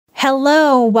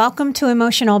Hello, welcome to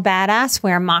Emotional Badass,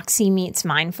 where Moxie meets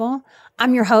mindful.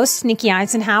 I'm your host, Nikki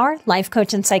Eisenhower, life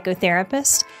coach and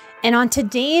psychotherapist. And on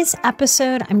today's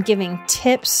episode, I'm giving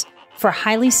tips for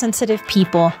highly sensitive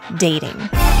people dating.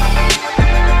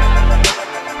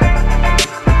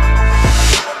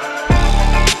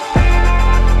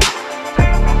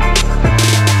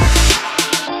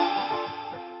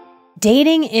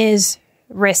 Dating is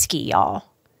risky, y'all.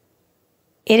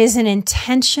 It is an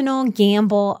intentional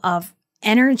gamble of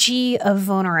energy, of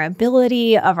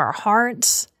vulnerability, of our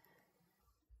hearts.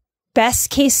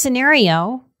 Best case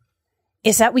scenario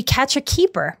is that we catch a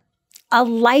keeper, a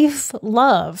life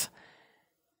love.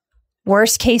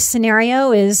 Worst case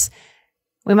scenario is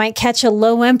we might catch a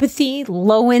low empathy,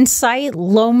 low insight,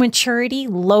 low maturity,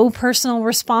 low personal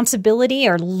responsibility,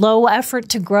 or low effort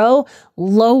to grow,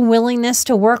 low willingness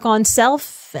to work on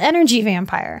self, energy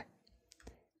vampire.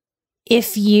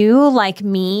 If you, like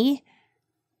me,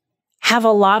 have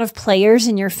a lot of players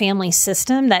in your family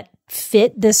system that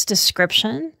fit this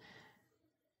description,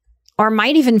 or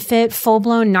might even fit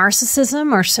full-blown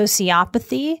narcissism or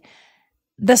sociopathy,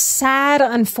 the sad,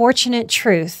 unfortunate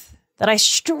truth that I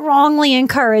strongly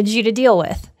encourage you to deal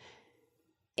with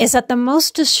is that the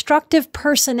most destructive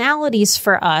personalities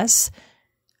for us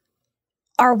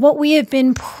are what we have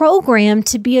been programmed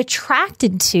to be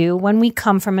attracted to when we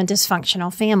come from a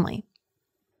dysfunctional family.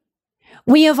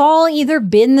 We have all either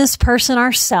been this person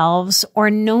ourselves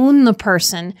or known the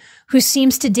person who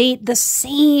seems to date the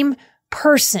same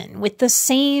person with the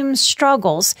same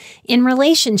struggles in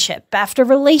relationship after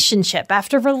relationship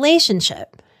after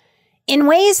relationship in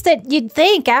ways that you'd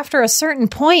think after a certain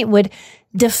point would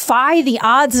defy the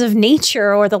odds of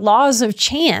nature or the laws of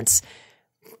chance.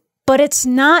 But it's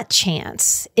not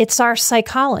chance. It's our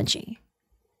psychology.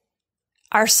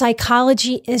 Our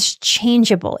psychology is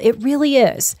changeable. It really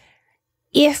is.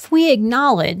 If we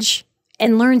acknowledge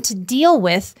and learn to deal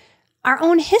with our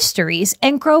own histories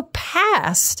and grow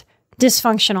past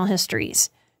dysfunctional histories,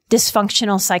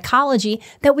 dysfunctional psychology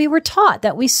that we were taught,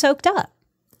 that we soaked up.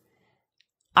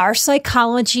 Our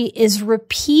psychology is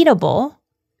repeatable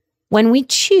when we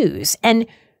choose. And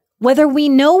whether we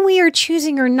know we are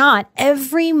choosing or not,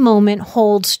 every moment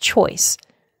holds choice.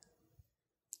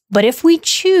 But if we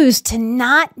choose to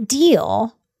not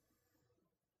deal,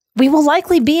 we will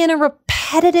likely be in a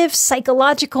repetitive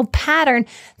psychological pattern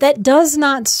that does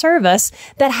not serve us,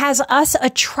 that has us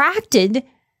attracted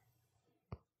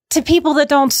to people that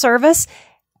don't serve us,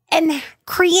 and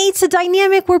creates a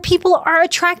dynamic where people are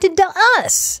attracted to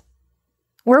us,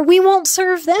 where we won't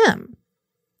serve them.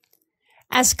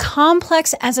 As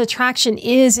complex as attraction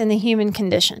is in the human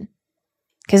condition,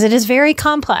 because it is very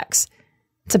complex.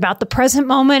 It's about the present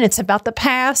moment. It's about the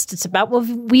past. It's about what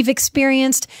we've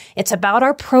experienced. It's about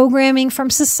our programming from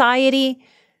society,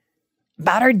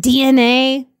 about our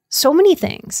DNA, so many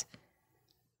things.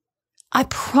 I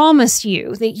promise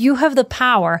you that you have the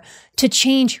power to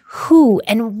change who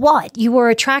and what you are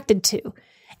attracted to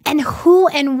and who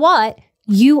and what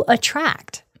you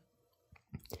attract.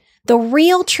 The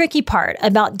real tricky part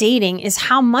about dating is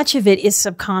how much of it is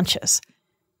subconscious.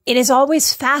 It has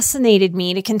always fascinated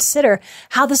me to consider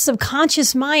how the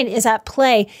subconscious mind is at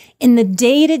play in the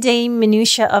day-to-day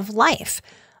minutia of life,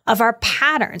 of our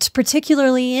patterns,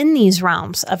 particularly in these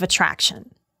realms of attraction.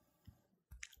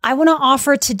 I want to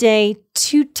offer today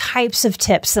two types of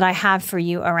tips that I have for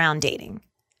you around dating.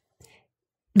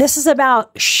 This is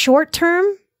about short-term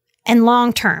and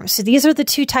long-term. So these are the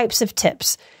two types of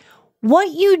tips.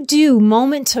 What you do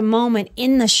moment to moment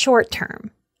in the short term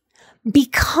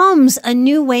becomes a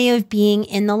new way of being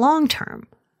in the long term.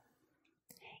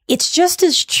 It's just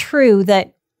as true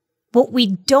that what we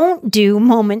don't do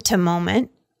moment to moment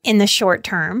in the short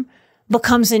term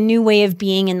becomes a new way of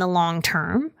being in the long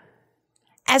term,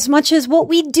 as much as what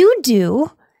we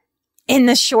do in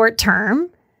the short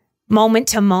term, moment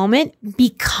to moment,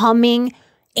 becoming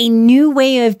a new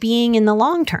way of being in the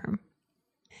long term.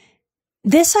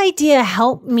 This idea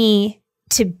helped me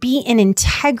to be in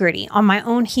integrity on my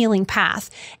own healing path.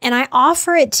 And I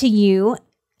offer it to you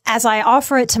as I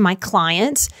offer it to my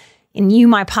clients and you,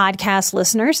 my podcast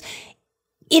listeners.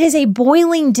 It is a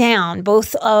boiling down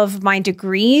both of my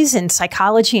degrees in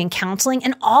psychology and counseling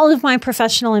and all of my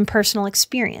professional and personal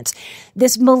experience.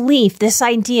 This belief, this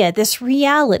idea, this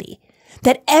reality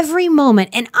that every moment,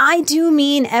 and I do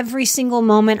mean every single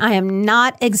moment, I am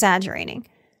not exaggerating,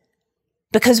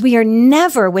 because we are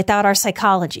never without our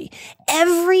psychology.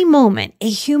 Every moment, a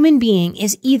human being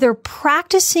is either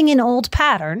practicing an old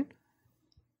pattern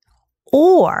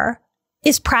or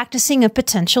is practicing a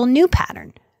potential new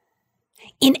pattern.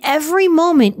 In every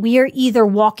moment, we are either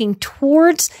walking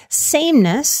towards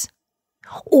sameness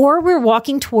or we're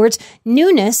walking towards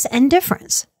newness and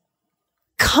difference.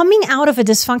 Coming out of a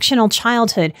dysfunctional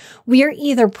childhood, we are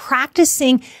either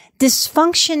practicing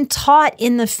dysfunction taught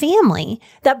in the family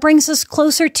that brings us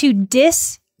closer to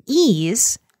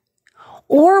dis-ease,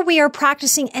 or we are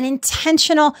practicing an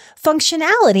intentional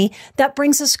functionality that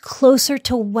brings us closer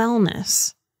to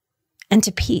wellness and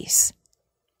to peace.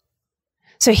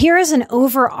 So here is an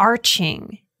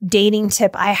overarching dating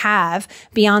tip I have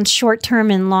beyond short-term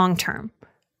and long-term.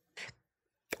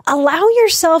 Allow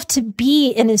yourself to be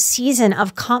in a season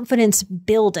of confidence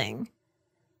building.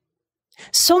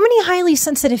 So many highly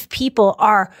sensitive people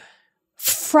are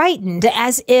frightened,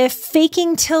 as if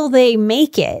faking till they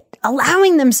make it,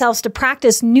 allowing themselves to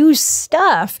practice new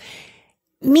stuff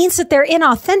means that they're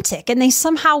inauthentic and they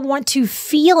somehow want to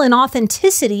feel an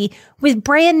authenticity with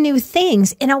brand new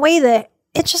things in a way that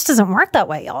it just doesn't work that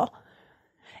way, y'all.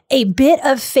 A bit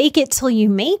of fake it till you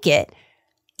make it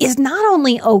is not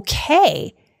only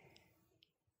okay,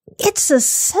 it's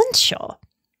essential.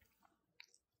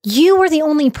 You are the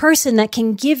only person that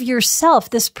can give yourself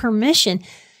this permission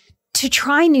to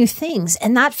try new things,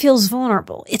 and that feels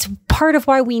vulnerable. It's part of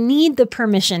why we need the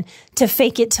permission to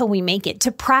fake it till we make it,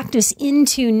 to practice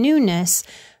into newness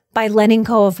by letting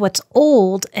go of what's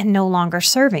old and no longer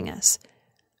serving us.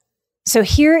 So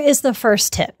here is the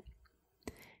first tip.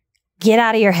 Get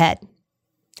out of your head.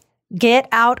 Get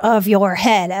out of your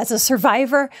head as a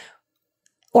survivor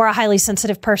or a highly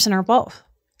sensitive person or both.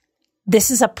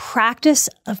 This is a practice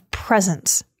of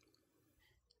presence.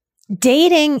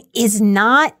 Dating is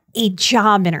not a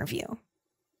job interview.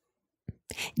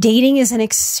 Dating is an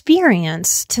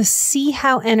experience to see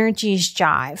how energies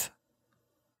jive.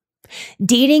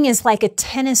 Dating is like a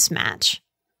tennis match.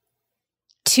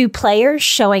 Two players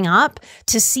showing up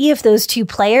to see if those two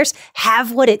players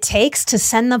have what it takes to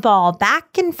send the ball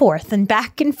back and forth and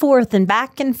back and forth and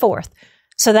back and forth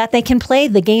so that they can play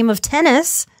the game of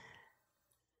tennis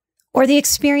or the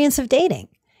experience of dating.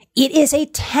 It is a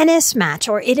tennis match,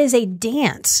 or it is a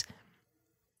dance.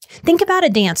 Think about a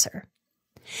dancer.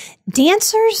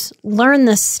 Dancers learn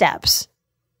the steps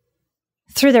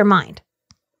through their mind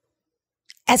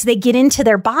as they get into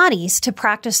their bodies to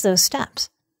practice those steps.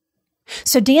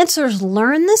 So dancers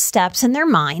learn the steps in their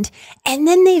mind, and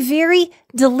then they very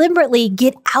deliberately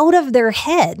get out of their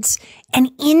heads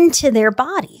and into their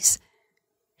bodies.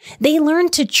 They learn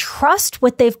to trust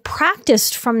what they've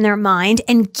practiced from their mind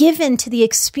and give in to the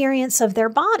experience of their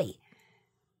body.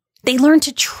 They learn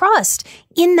to trust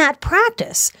in that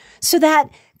practice so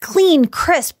that clean,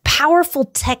 crisp, powerful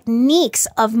techniques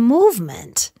of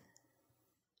movement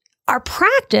are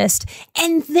practiced,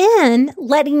 and then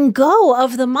letting go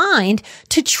of the mind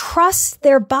to trust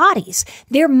their bodies,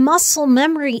 their muscle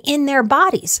memory in their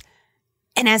bodies.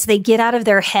 And as they get out of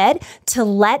their head to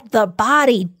let the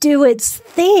body do its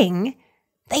thing,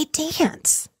 they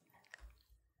dance.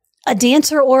 A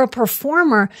dancer or a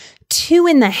performer, two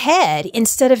in the head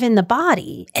instead of in the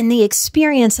body, and the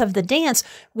experience of the dance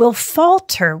will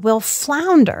falter, will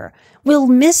flounder, will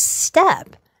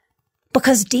misstep,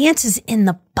 because dance is in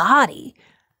the body.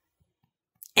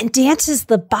 And dance is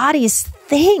the body's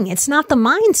thing. It's not the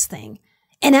mind's thing.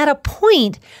 And at a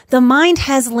point, the mind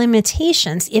has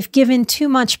limitations if given too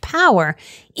much power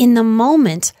in the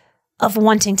moment of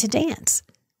wanting to dance.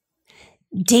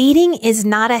 Dating is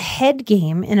not a head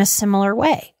game in a similar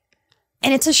way.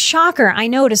 And it's a shocker, I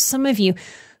know, to some of you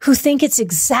who think it's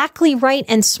exactly right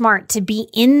and smart to be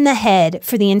in the head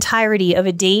for the entirety of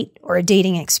a date or a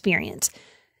dating experience.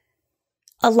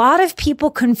 A lot of people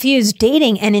confuse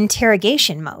dating and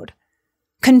interrogation mode,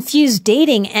 confuse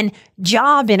dating and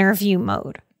job interview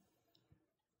mode.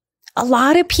 A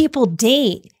lot of people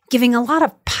date giving a lot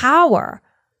of power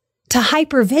to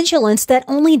hypervigilance that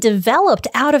only developed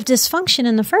out of dysfunction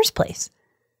in the first place.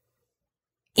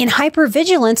 In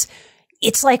hypervigilance,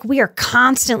 it's like we are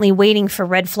constantly waiting for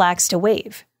red flags to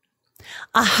wave.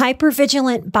 A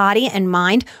hypervigilant body and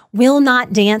mind will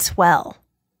not dance well,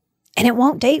 and it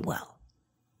won't date well.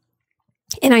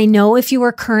 And I know if you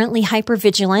are currently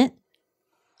hypervigilant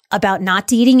about not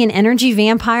dating an energy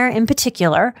vampire in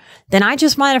particular, then I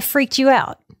just might have freaked you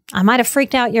out. I might have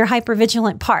freaked out your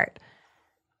hypervigilant part.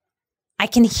 I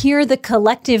can hear the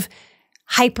collective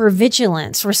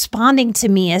hypervigilance responding to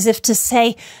me as if to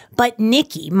say, but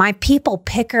Nikki, my people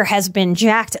picker has been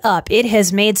jacked up. It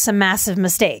has made some massive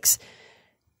mistakes.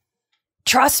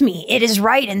 Trust me, it is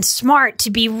right and smart to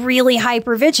be really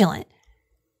hypervigilant.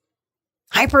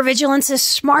 Hypervigilance is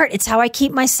smart. It's how I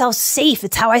keep myself safe.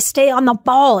 It's how I stay on the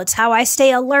ball. It's how I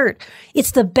stay alert.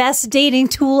 It's the best dating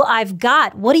tool I've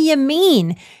got. What do you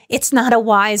mean it's not a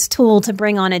wise tool to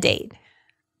bring on a date?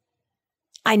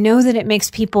 I know that it makes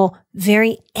people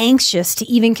very anxious to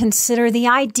even consider the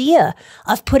idea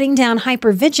of putting down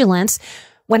hypervigilance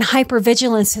when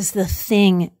hypervigilance is the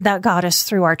thing that got us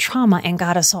through our trauma and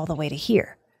got us all the way to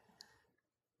here.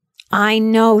 I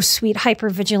know, sweet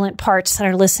hypervigilant parts that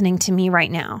are listening to me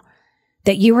right now,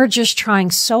 that you are just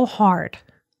trying so hard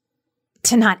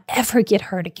to not ever get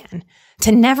hurt again,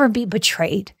 to never be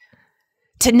betrayed,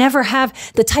 to never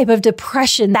have the type of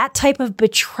depression, that type of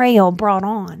betrayal brought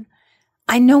on.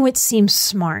 I know it seems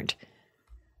smart,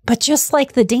 but just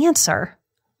like the dancer,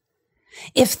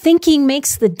 if thinking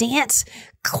makes the dance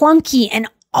clunky and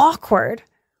awkward,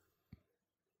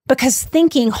 because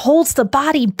thinking holds the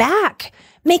body back,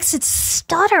 makes it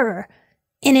stutter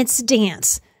in its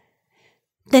dance,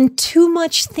 then too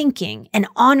much thinking and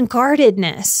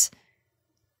on-guardedness,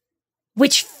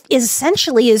 which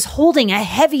essentially is holding a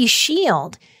heavy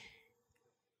shield,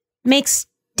 makes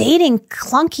dating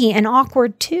clunky and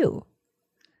awkward too.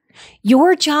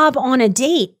 Your job on a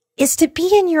date is to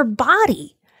be in your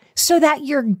body so that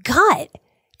your gut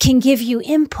can give you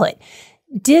input,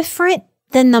 different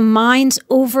than the mind's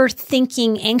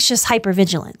overthinking, anxious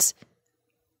hypervigilance.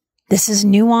 This is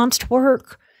nuanced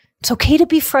work. It's okay to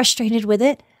be frustrated with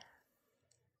it.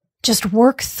 Just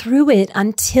work through it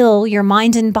until your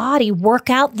mind and body work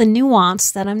out the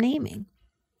nuance that I'm naming.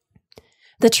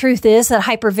 The truth is that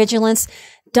hypervigilance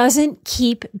doesn't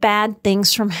keep bad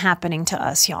things from happening to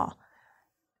us, y'all.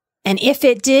 And if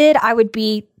it did, I would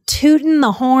be tooting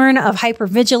the horn of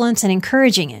hypervigilance and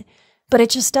encouraging it, but it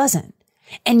just doesn't.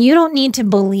 And you don't need to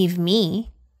believe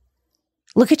me.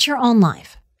 Look at your own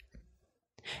life.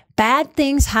 Bad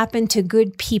things happen to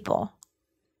good people.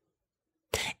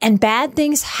 And bad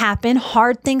things happen,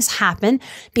 hard things happen,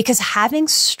 because having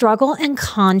struggle and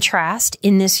contrast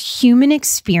in this human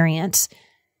experience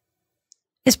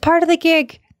is part of the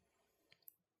gig.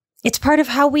 It's part of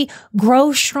how we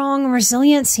grow strong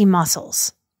resiliency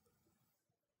muscles.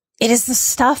 It is the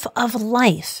stuff of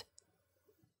life.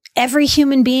 Every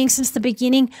human being since the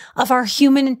beginning of our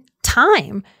human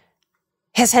time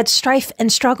has had strife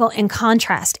and struggle and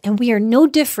contrast, and we are no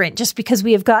different just because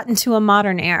we have gotten to a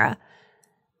modern era.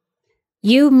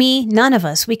 You, me, none of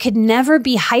us, we could never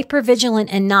be hypervigilant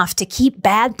enough to keep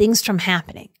bad things from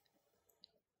happening.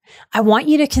 I want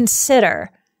you to consider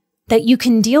that you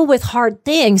can deal with hard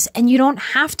things and you don't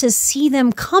have to see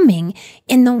them coming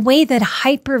in the way that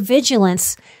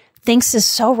hypervigilance thinks is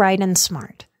so right and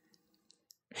smart.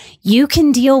 You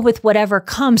can deal with whatever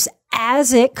comes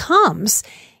as it comes,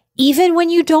 even when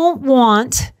you don't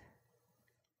want,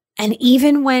 and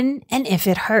even when and if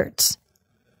it hurts.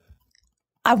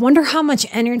 I wonder how much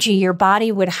energy your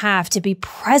body would have to be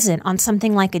present on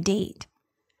something like a date,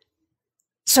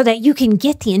 so that you can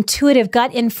get the intuitive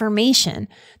gut information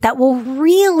that will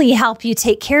really help you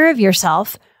take care of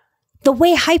yourself the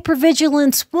way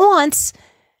hypervigilance wants,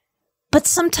 but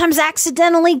sometimes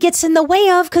accidentally gets in the way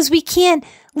of because we can't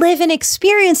live and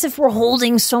experience if we're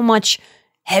holding so much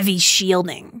heavy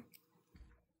shielding.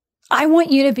 I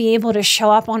want you to be able to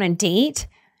show up on a date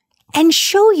and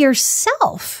show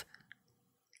yourself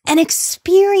and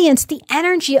experience the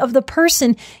energy of the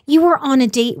person you were on a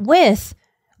date with,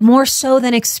 more so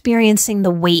than experiencing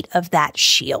the weight of that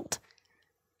shield.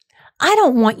 I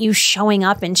don't want you showing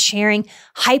up and sharing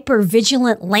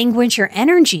hypervigilant language or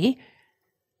energy,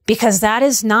 because that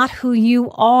is not who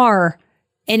you are,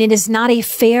 and it is not a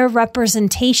fair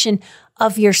representation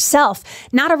of yourself,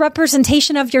 not a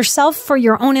representation of yourself for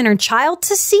your own inner child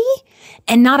to see,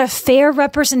 and not a fair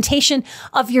representation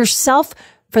of yourself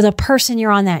for the person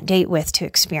you're on that date with to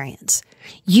experience.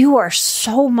 You are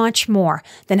so much more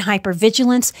than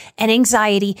hypervigilance and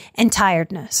anxiety and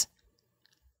tiredness.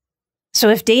 So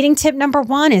if dating tip number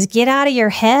 1 is get out of your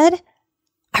head,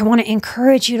 I want to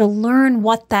encourage you to learn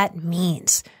what that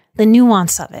means, the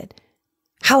nuance of it,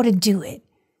 how to do it,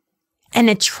 and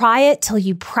to try it till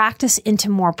you practice into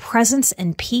more presence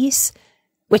and peace,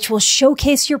 which will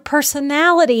showcase your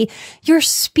personality, your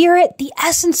spirit, the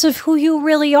essence of who you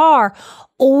really are,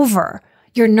 over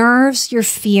your nerves, your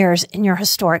fears, and your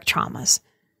historic traumas.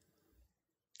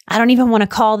 I don't even want to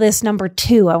call this number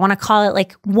 2. I want to call it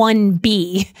like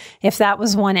 1B, if that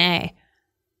was 1A.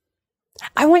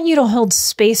 I want you to hold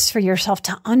space for yourself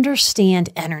to understand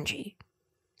energy.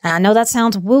 And I know that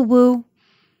sounds woo-woo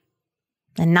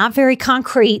and not very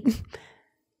concrete.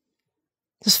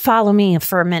 Just follow me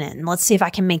for a minute and let's see if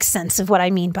I can make sense of what I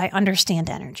mean by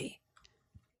understand energy.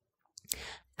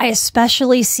 I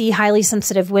especially see highly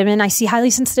sensitive women. I see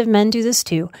highly sensitive men do this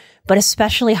too, but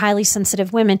especially highly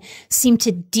sensitive women seem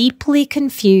to deeply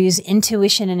confuse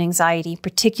intuition and anxiety,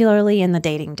 particularly in the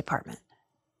dating department.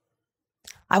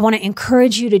 I want to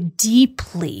encourage you to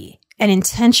deeply and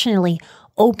intentionally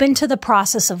open to the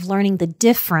process of learning the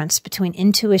difference between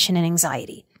intuition and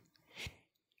anxiety.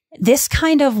 This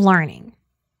kind of learning,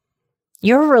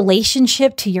 your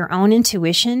relationship to your own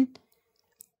intuition,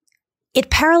 it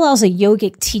parallels a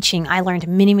yogic teaching I learned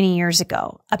many, many years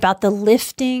ago about the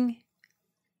lifting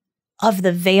of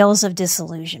the veils of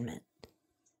disillusionment.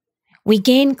 We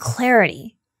gain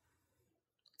clarity.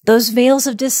 Those veils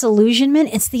of disillusionment,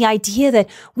 it's the idea that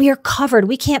we are covered.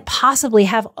 We can't possibly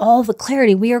have all the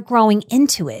clarity. We are growing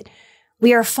into it.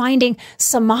 We are finding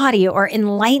samadhi or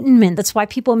enlightenment. That's why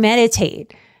people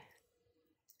meditate.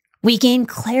 We gain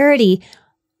clarity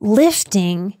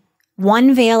lifting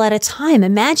one veil at a time.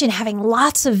 Imagine having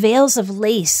lots of veils of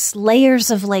lace,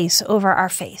 layers of lace over our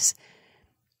face.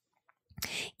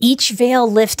 Each veil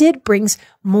lifted brings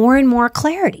more and more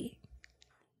clarity.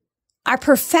 Our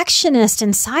perfectionist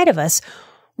inside of us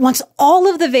wants all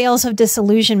of the veils of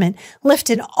disillusionment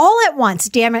lifted all at once.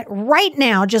 Damn it, right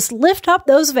now, just lift up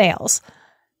those veils.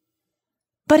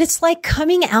 But it's like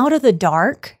coming out of the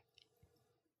dark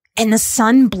and the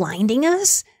sun blinding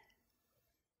us.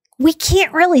 We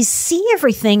can't really see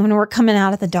everything when we're coming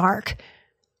out of the dark.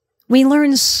 We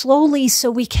learn slowly so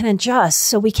we can adjust,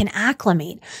 so we can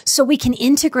acclimate, so we can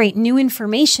integrate new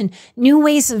information, new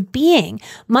ways of being,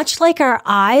 much like our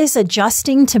eyes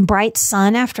adjusting to bright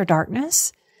sun after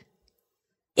darkness.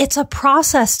 It's a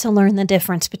process to learn the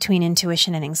difference between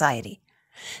intuition and anxiety.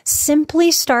 Simply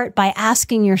start by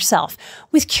asking yourself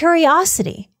with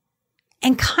curiosity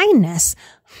and kindness,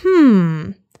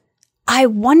 I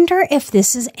wonder if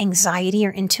this is anxiety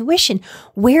or intuition.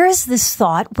 Where is this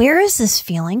thought? Where is this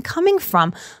feeling coming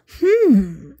from?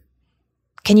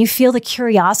 Can you feel the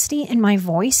curiosity in my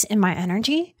voice, in my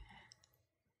energy?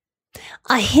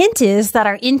 A hint is that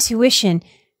our intuition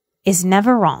is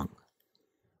never wrong,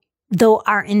 though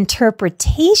our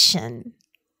interpretation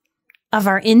of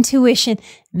our intuition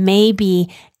may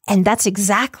be, and that's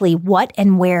exactly what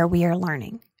and where we are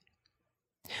learning.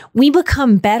 We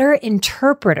become better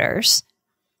interpreters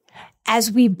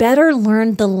as we better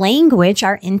learn the language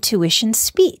our intuition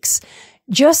speaks,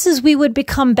 just as we would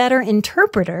become better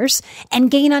interpreters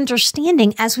and gain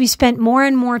understanding as we spent more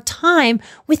and more time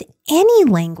with any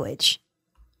language.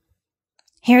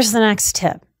 Here's the next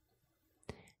tip.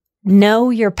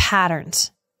 Know your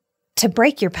patterns to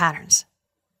break your patterns.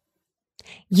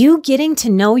 You getting to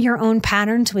know your own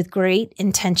patterns with great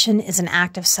intention is an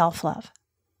act of self-love.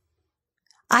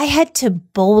 I had to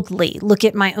boldly look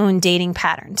at my own dating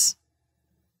patterns.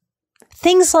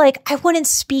 Things like I wouldn't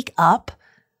speak up.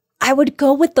 I would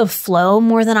go with the flow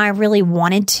more than I really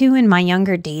wanted to in my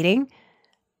younger dating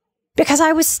because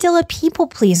I was still a people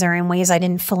pleaser in ways I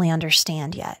didn't fully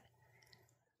understand yet.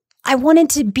 I wanted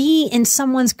to be in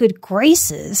someone's good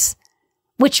graces,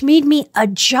 which made me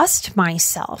adjust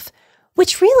myself,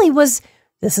 which really was,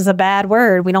 this is a bad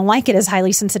word, we don't like it as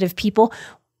highly sensitive people,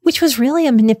 which was really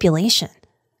a manipulation.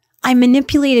 I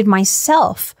manipulated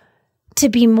myself to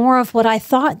be more of what I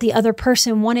thought the other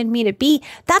person wanted me to be.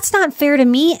 That's not fair to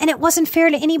me, and it wasn't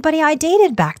fair to anybody I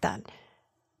dated back then.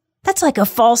 That's like a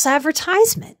false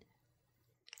advertisement.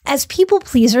 As people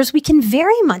pleasers, we can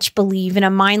very much believe in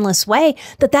a mindless way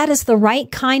that that is the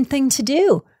right kind thing to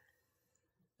do.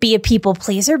 Be a people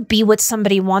pleaser, be what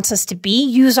somebody wants us to be,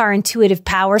 use our intuitive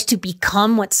powers to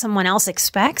become what someone else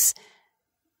expects.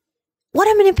 What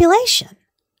a manipulation.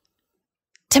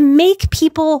 To make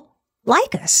people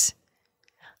like us.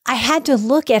 I had to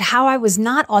look at how I was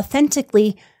not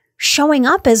authentically showing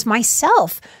up as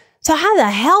myself. So how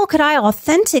the hell could I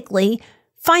authentically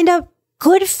find a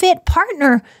good fit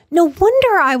partner? No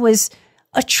wonder I was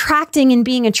attracting and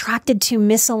being attracted to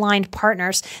misaligned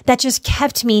partners that just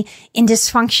kept me in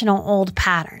dysfunctional old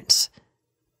patterns.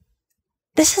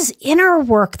 This is inner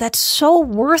work that's so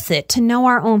worth it to know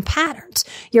our own patterns.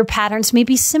 Your patterns may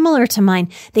be similar to mine.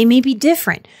 They may be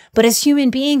different. But as human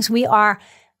beings, we are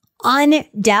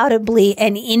undoubtedly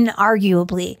and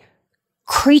inarguably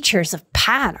creatures of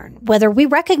pattern. Whether we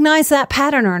recognize that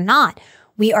pattern or not,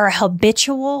 we are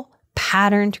habitual,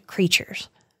 patterned creatures.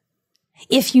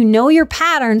 If you know your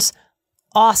patterns,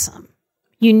 awesome.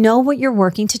 You know what you're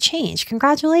working to change.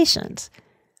 Congratulations.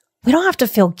 We don't have to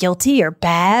feel guilty or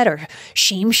bad or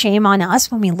shame on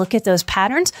us when we look at those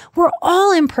patterns. We're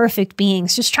all imperfect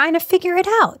beings just trying to figure it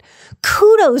out.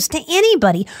 Kudos to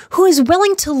anybody who is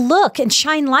willing to look and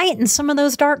shine light in some of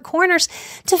those dark corners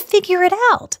to figure it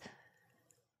out.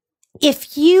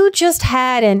 If you just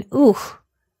had an,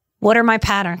 what are my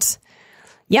patterns?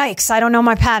 Yikes, I don't know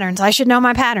my patterns. I should know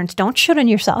my patterns. Don't should on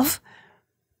yourself.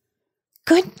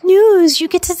 Good news, you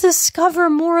get to discover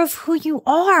more of who you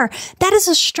are. That is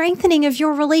a strengthening of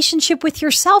your relationship with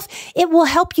yourself. It will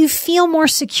help you feel more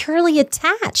securely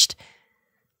attached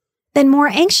than more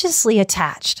anxiously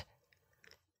attached.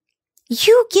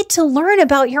 You get to learn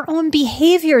about your own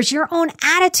behaviors, your own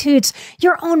attitudes,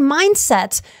 your own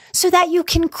mindsets, so that you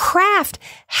can craft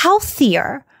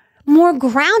healthier, more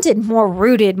grounded, more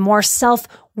rooted, more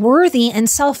self-worthy and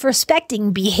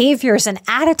self-respecting behaviors and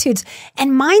attitudes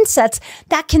and mindsets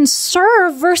that can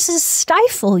serve versus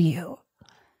stifle you.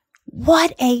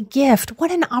 What a gift.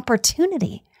 What an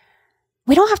opportunity.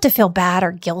 We don't have to feel bad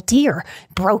or guilty or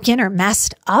broken or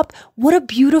messed up. What a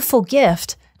beautiful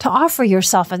gift to offer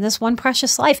yourself in this one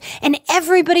precious life and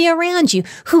everybody around you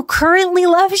who currently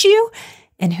loves you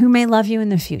and who may love you in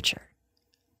the future.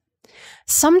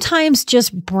 Sometimes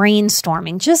just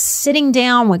brainstorming, just sitting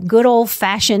down with good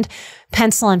old-fashioned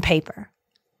pencil and paper.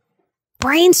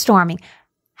 Brainstorming,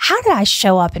 how did I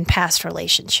show up in past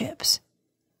relationships?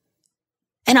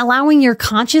 And allowing your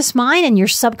conscious mind and your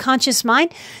subconscious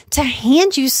mind to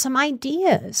hand you some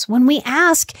ideas. When we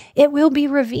ask, it will be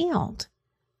revealed.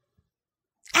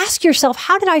 Ask yourself,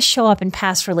 how did I show up in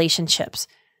past relationships?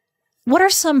 What are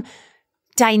some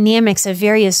dynamics of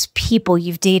various people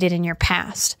you've dated in your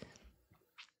past?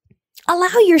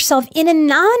 Allow yourself in a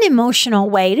non-emotional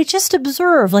way to just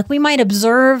observe, like we might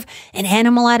observe an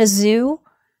animal at a zoo.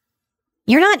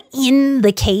 You're not in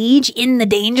the cage, in the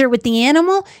danger with the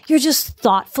animal. You're just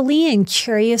thoughtfully and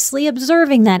curiously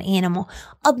observing that animal.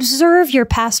 Observe your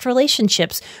past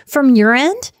relationships from your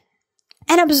end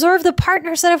and observe the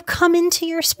partners that have come into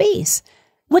your space.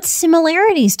 What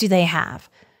similarities do they have?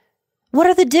 What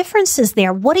are the differences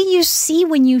there? What do you see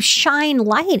when you shine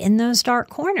light in those dark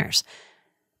corners?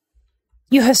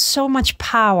 You have so much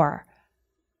power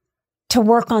to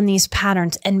work on these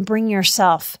patterns and bring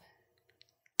yourself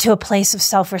to a place of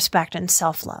self-respect and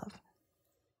self-love.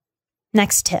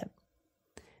 Next tip.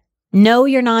 Know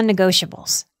your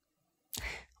non-negotiables.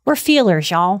 We're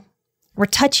feelers, y'all. We're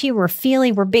touchy, we're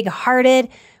feely, we're big-hearted.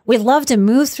 We love to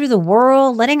move through the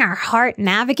world, letting our heart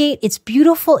navigate. It's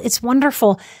beautiful, it's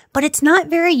wonderful, but it's not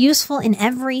very useful in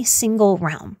every single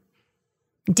realm.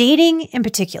 Dating in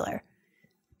particular.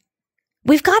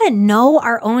 We've got to know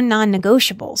our own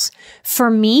non-negotiables.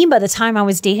 For me, by the time I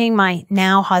was dating my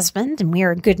now husband and we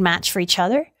were a good match for each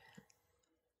other,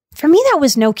 for me, that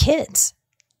was no kids.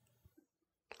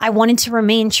 I wanted to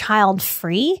remain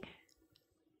child-free.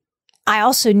 I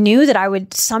also knew that I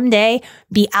would someday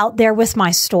be out there with my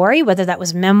story, whether that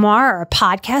was memoir or a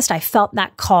podcast. I felt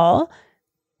that call.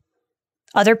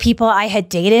 Other people I had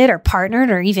dated or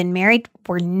partnered or even married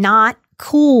were not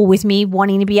cool with me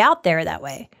wanting to be out there that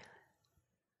way.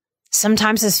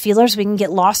 Sometimes as feelers, we can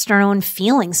get lost in our own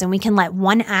feelings and we can let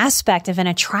one aspect of an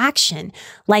attraction,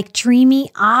 like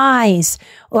dreamy eyes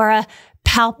or a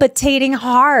palpitating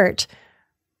heart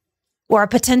or a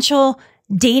potential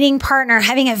dating partner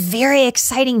having a very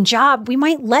exciting job, we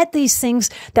might let these things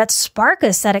that spark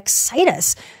us, that excite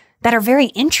us, that are very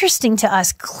interesting to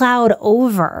us, cloud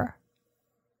over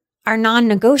our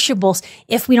non-negotiables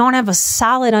if we don't have a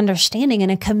solid understanding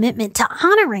and a commitment to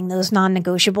honoring those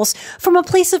non-negotiables from a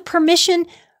place of permission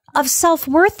of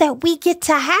self-worth that we get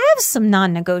to have some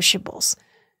non-negotiables.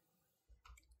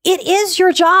 It is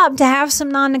your job to have some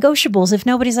non-negotiables if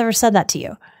nobody's ever said that to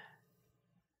you.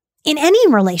 In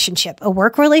any relationship, a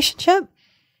work relationship,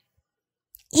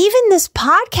 even this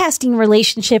podcasting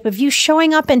relationship of you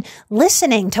showing up and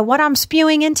listening to what I'm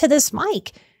spewing into this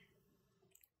mic.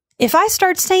 If I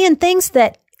start saying things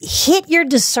that hit your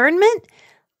discernment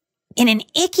in an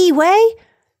icky way,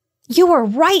 you are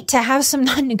right to have some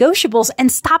non-negotiables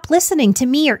and stop listening to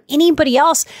me or anybody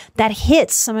else that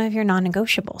hits some of your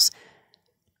non-negotiables.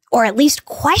 Or at least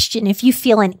question if you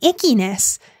feel an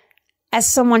ickiness as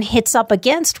someone hits up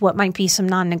against what might be some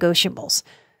non-negotiables.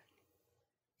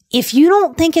 If you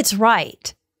don't think it's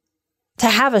right to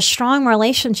have a strong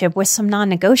relationship with some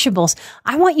non-negotiables,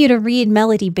 I want you to read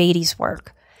Melody Beattie's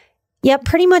work. Yep,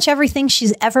 pretty much everything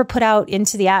she's ever put out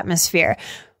into the atmosphere,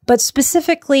 but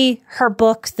specifically her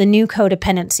book, The New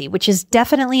Codependency, which is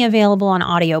definitely available on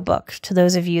audiobook to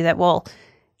those of you that will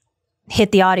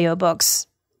hit the audiobooks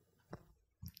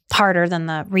harder than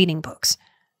the reading books.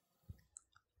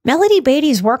 Melody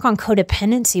Beattie's work on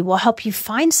codependency will help you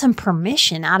find some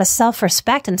permission out of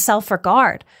self-respect and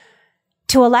self-regard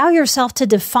to allow yourself to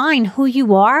define who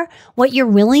you are, what you're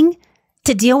willing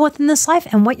to deal with in this life,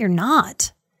 and what you're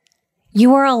not.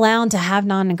 You are allowed to have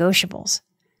non-negotiables,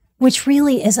 which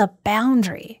really is a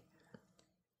boundary.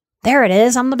 There it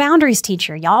is. I'm the boundaries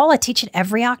teacher. Y'all, I teach it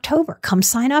every October. Come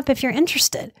sign up if you're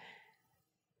interested.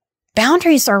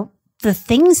 Boundaries are the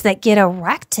things that get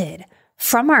erected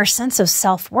from our sense of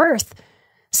self-worth.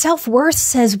 Self-worth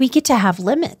says we get to have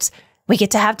limits. We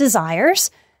get to have desires.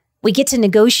 We get to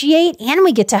negotiate, and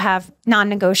we get to have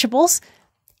non-negotiables.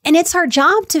 And it's our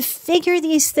job to figure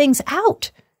these things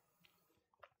out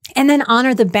and then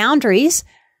honor the boundaries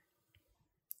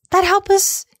that help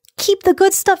us keep the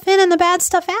good stuff in and the bad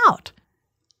stuff out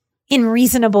in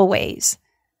reasonable ways.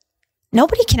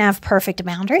 Nobody can have perfect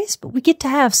boundaries, but we get to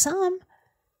have some.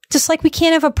 Just like we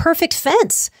can't have a perfect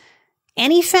fence.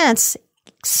 Any fence,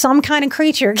 some kind of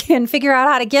creature can figure out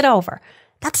how to get over.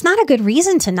 That's not a good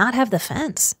reason to not have the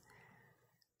fence.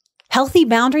 Healthy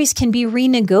boundaries can be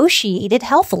renegotiated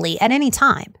healthily at any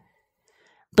time.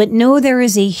 But know there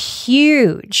is a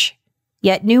huge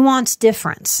yet nuanced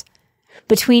difference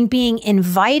between being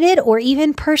invited or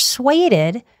even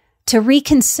persuaded to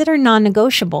reconsider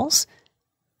non-negotiables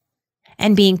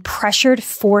and being pressured,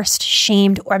 forced,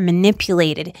 shamed, or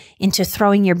manipulated into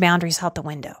throwing your boundaries out the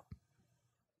window.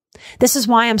 This is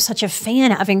why I'm such a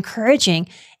fan of encouraging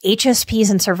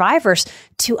HSPs and survivors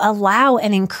to allow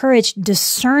and encourage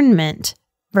discernment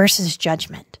versus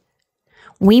judgment.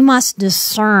 We must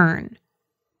discern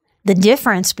the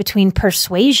difference between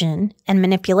persuasion and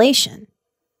manipulation.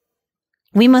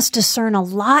 We must discern a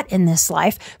lot in this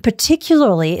life,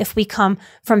 particularly if we come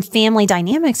from family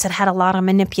dynamics that had a lot of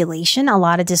manipulation, a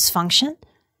lot of dysfunction,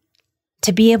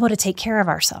 to be able to take care of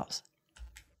ourselves.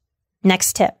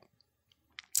 Next tip.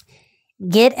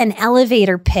 Get an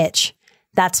elevator pitch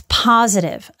that's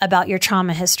positive about your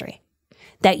trauma history,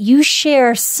 that you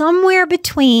share somewhere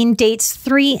between dates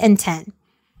 3 and 10.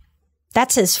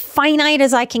 That's as finite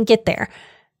as I can get there.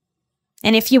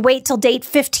 And if you wait till date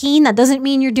 15, that doesn't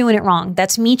mean you're doing it wrong.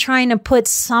 That's me trying to put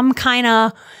some kind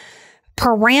of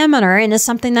parameter into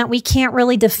something that we can't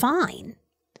really define.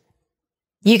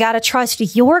 You got to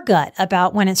trust your gut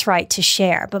about when it's right to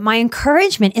share. But my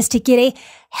encouragement is to get a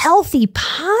healthy,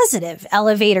 positive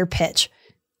elevator pitch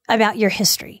about your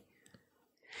history.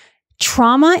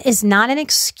 Trauma is not an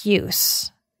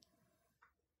excuse.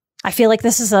 I feel like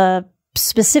this is a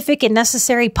specific and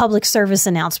necessary public service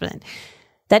announcement.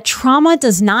 That trauma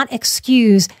does not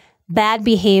excuse bad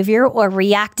behavior or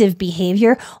reactive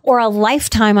behavior or a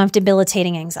lifetime of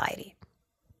debilitating anxiety.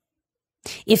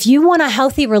 If you want a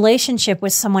healthy relationship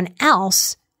with someone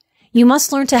else, you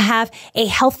must learn to have a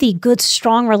healthy, good,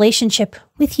 strong relationship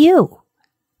with you.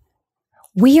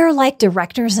 We are like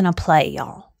directors in a play,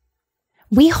 y'all.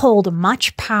 We hold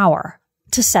much power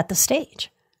to set the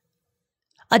stage.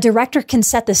 A director can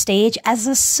set the stage as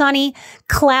a sunny,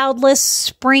 cloudless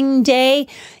spring day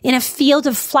in a field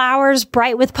of flowers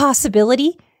bright with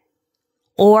possibility.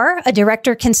 Or a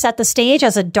director can set the stage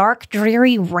as a dark,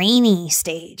 dreary, rainy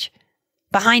stage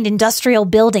behind industrial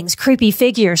buildings, creepy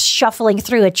figures shuffling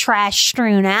through a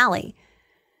trash-strewn alley.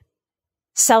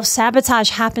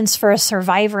 Self-sabotage happens for a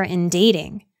survivor in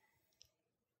dating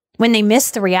when they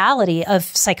miss the reality of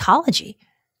psychology.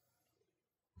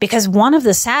 Because one of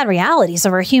the sad realities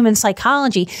of our human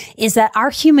psychology is that our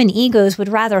human egos would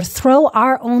rather throw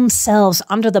our own selves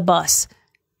under the bus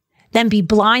than be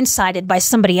blindsided by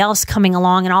somebody else coming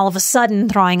along and all of a sudden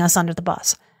throwing us under the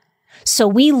bus. So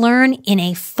we learn in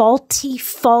a faulty,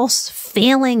 false,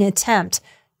 failing attempt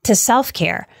to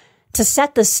self-care, to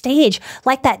set the stage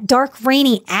like that dark,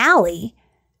 rainy alley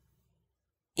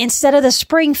instead of the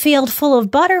spring field full of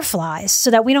butterflies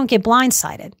so that we don't get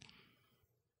blindsided.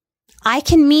 I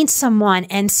can meet someone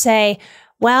and say,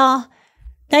 well,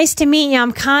 nice to meet you.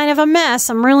 I'm kind of a mess.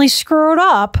 I'm really screwed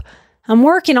up. I'm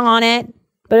working on it,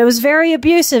 but it was very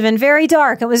abusive and very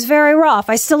dark. It was very rough.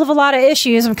 I still have a lot of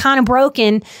issues. I'm kind of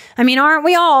broken. I mean, aren't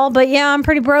we all? But yeah, I'm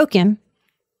pretty broken.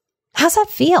 How's that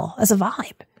feel as a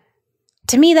vibe?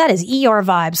 To me, that is ER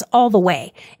vibes all the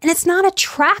way. And it's not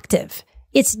attractive.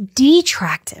 It's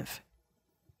detractive.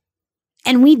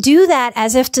 And we do that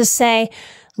as if to say,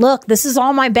 look, this is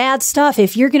all my bad stuff.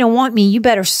 If you're going to want me, you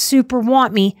better super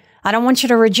want me. I don't want you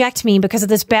to reject me because of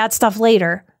this bad stuff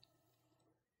later.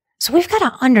 So we've got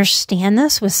to understand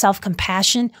this with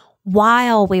self-compassion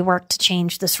while we work to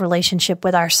change this relationship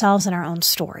with ourselves and our own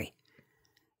story.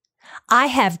 I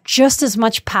have just as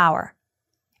much power.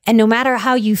 And no matter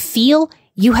how you feel,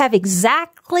 you have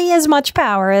exactly as much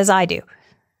power as I do.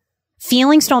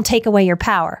 Feelings don't take away your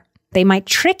power. They might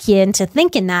trick you into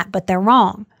thinking that, but they're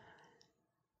wrong.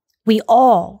 We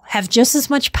all have just as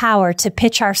much power to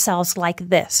pitch ourselves like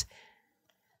this.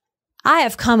 I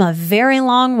have come a very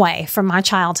long way from my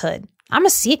childhood. I'm a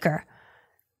seeker.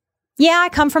 Yeah, I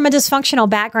come from a dysfunctional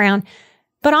background,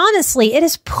 but honestly, it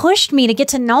has pushed me to get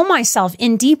to know myself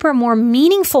in deeper, more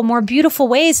meaningful, more beautiful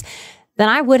ways than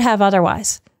I would have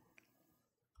otherwise.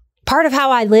 Part of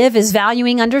how I live is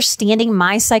valuing understanding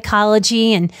my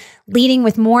psychology and leading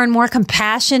with more and more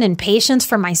compassion and patience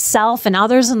for myself and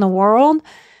others in the world.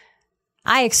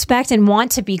 I expect and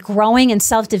want to be growing and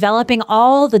self-developing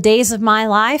all the days of my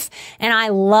life, and I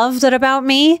love that about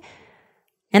me,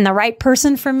 and the right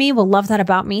person for me will love that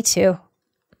about me too.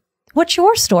 What's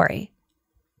your story?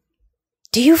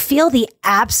 Do you feel the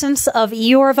absence of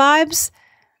Eeyore vibes?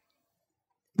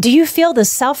 Do you feel the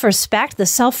self-respect, the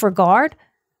self-regard,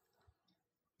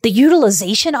 the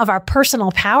utilization of our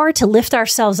personal power to lift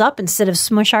ourselves up instead of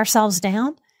smush ourselves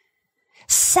down?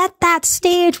 Set that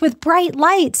stage with bright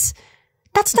lights.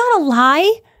 That's not a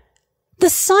lie.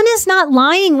 The sun is not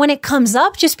lying when it comes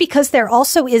up just because there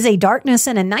also is a darkness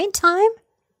and a nighttime.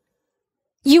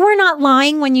 You are not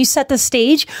lying when you set the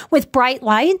stage with bright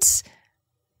lights.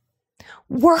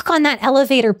 Work on that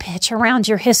elevator pitch around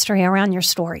your history, around your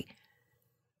story.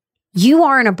 You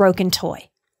aren't a broken toy.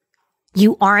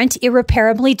 You aren't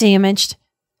irreparably damaged.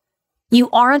 You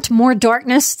aren't more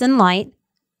darkness than light,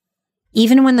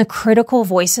 even when the critical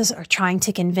voices are trying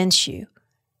to convince you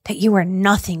that you are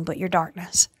nothing but your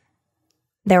darkness.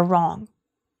 They're wrong.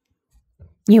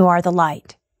 You are the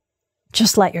light.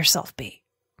 Just let yourself be.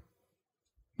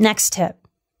 Next tip.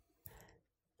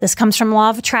 This comes from Law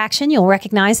of Attraction. You'll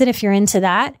recognize it if you're into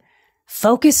that.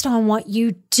 Focused on what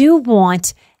you do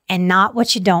want and not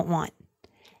what you don't want.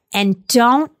 And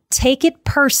don't take it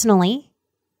personally.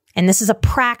 And this is a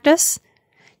practice.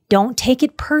 Don't take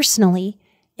it personally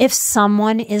if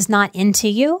someone is not into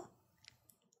you.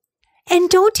 And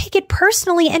don't take it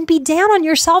personally and be down on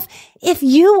yourself if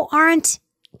you aren't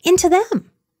into them.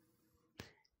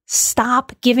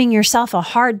 Stop giving yourself a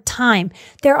hard time.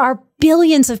 There are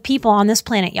billions of people on this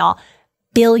planet, y'all.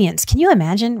 Billions. Can you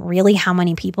imagine really how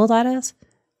many people that is?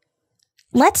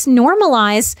 Let's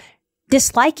normalize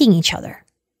disliking each other,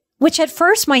 which at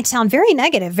first might sound very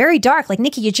negative, very dark. Like,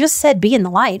 Nikki, you just said be in the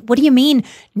light. What do you mean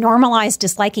normalize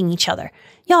disliking each other?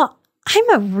 Y'all, I'm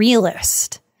a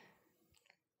realist.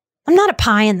 I'm not a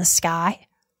pie in the sky.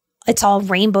 It's all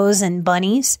rainbows and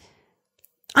bunnies.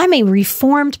 I'm a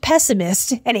reformed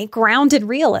pessimist and a grounded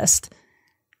realist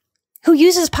who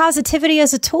uses positivity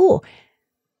as a tool.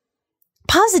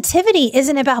 Positivity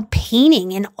isn't about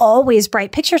painting an always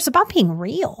bright picture. It's about being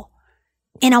real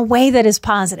in a way that is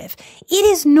positive. It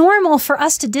is normal for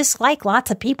us to dislike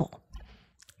lots of people.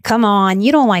 Come on,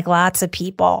 you don't like lots of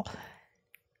people.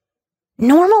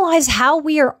 Normalize how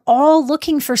we are all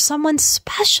looking for someone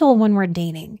special when we're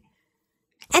dating,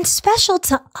 and special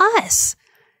to us.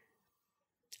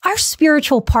 Our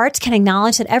spiritual parts can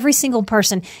acknowledge that every single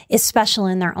person is special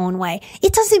in their own way.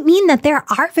 It doesn't mean that they're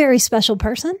our very special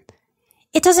person.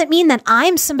 It doesn't mean that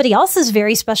I'm somebody else's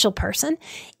very special person.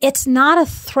 It's not a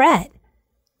threat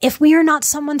if we are not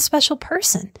someone's special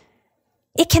person.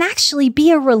 It can actually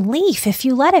be a relief if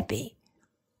you let it be.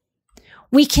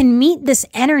 We can meet this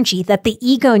energy that the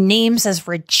ego names as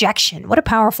rejection. What a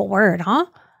powerful word, huh?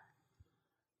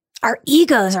 Our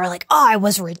egos are like, oh, I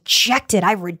was rejected.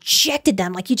 I rejected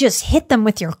them. Like you just hit them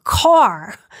with your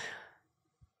car.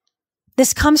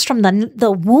 This comes from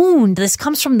the wound. This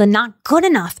comes from the not good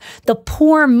enough, the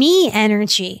poor me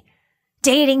energy.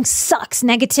 Dating sucks.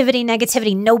 Negativity,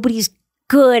 negativity. Nobody's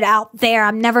good out there.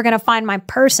 I'm never going to find my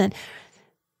person.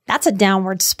 That's a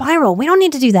downward spiral. We don't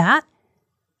need to do that.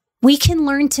 We can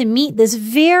learn to meet this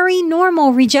very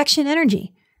normal rejection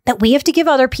energy that we have to give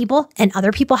other people and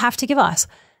other people have to give us.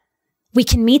 We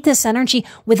can meet this energy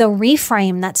with a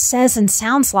reframe that says and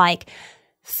sounds like,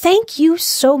 thank you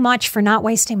so much for not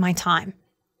wasting my time.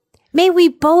 May we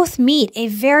both meet a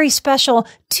very special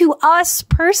to us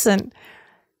person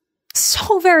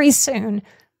so very soon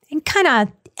and kind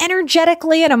of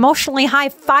energetically and emotionally high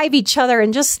five each other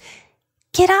and just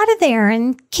get out of there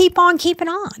and keep on keeping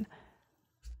on.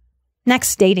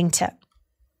 Next dating tip.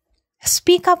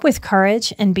 Speak up with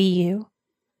courage and be you.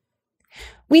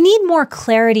 We need more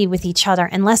clarity with each other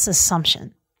and less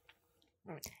assumption.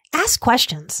 Ask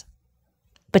questions,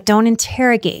 but don't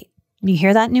interrogate. You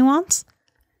hear that nuance?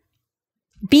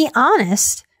 Be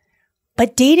honest,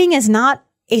 but dating is not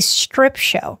a strip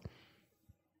show.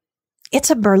 It's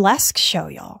a burlesque show,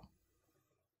 y'all.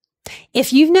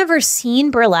 If you've never seen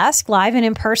burlesque live and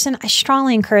in person, I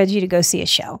strongly encourage you to go see a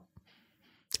show.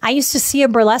 I used to see a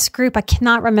burlesque group, I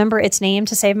cannot remember its name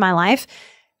to save my life,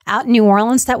 out in New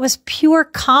Orleans that was pure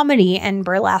comedy and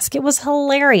burlesque. It was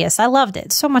hilarious. I loved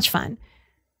it. So much fun.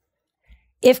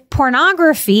 If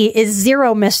pornography is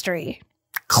zero mystery,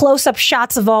 close-up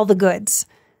shots of all the goods.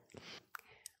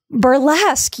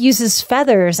 Burlesque uses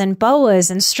feathers and boas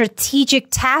and strategic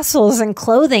tassels and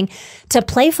clothing to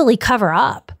playfully cover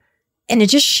up and to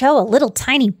just show a little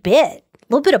tiny bit,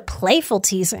 little bit of playful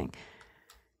teasing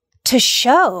to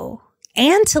show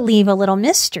and to leave a little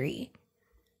mystery,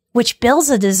 which builds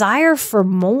a desire for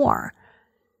more.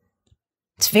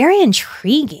 It's very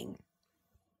intriguing.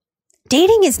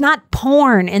 Dating is not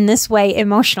porn in this way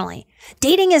emotionally.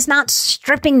 Dating is not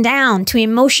stripping down to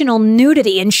emotional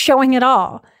nudity and showing it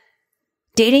all.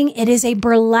 Dating, it is a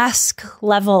burlesque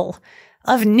level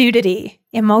of nudity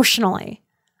emotionally.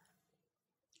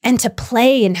 And to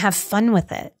play and have fun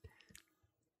with it.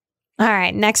 All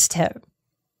right, next tip.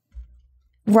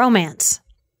 Romance.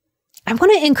 I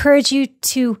want to encourage you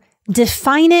to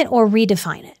define it or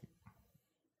redefine it.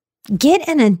 Get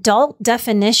an adult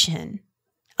definition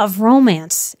of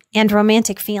romance and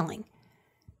romantic feeling.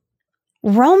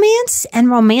 Romance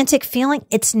and romantic feeling,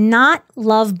 it's not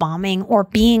love bombing or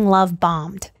being love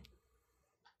bombed.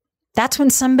 That's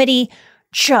when somebody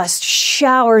just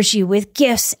showers you with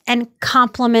gifts and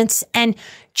compliments and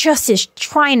just is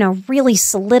trying to really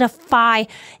solidify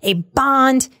a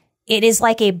bond. It is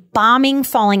like a bombing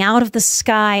falling out of the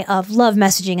sky of love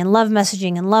messaging and love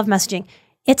messaging and love messaging.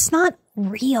 It's not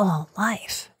real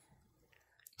life.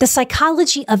 The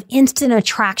psychology of instant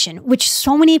attraction, which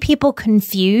so many people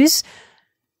confuse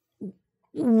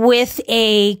with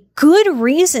a good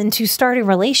reason to start a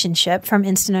relationship from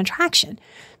instant attraction,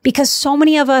 because so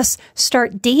many of us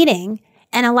start dating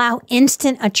and allow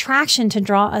instant attraction to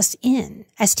draw us in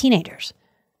as teenagers.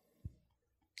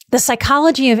 The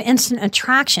psychology of instant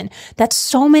attraction that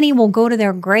so many will go to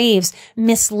their graves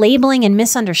mislabeling and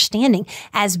misunderstanding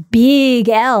as big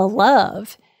L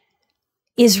love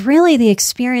is really the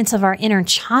experience of our inner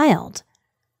child.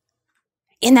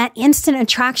 In that instant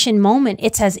attraction moment,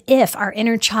 it's as if our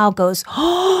inner child goes,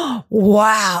 oh,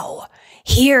 wow,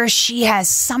 he or she has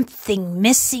something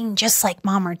missing just like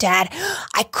mom or dad.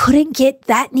 I couldn't get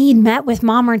that need met with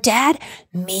mom or dad.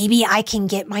 Maybe I can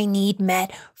get my need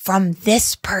met from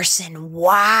this person.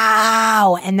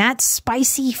 Wow. And that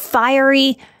spicy,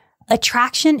 fiery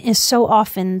attraction is so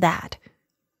often that.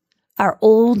 Our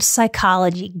old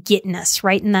psychology getting us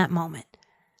right in that moment.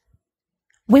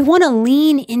 We want to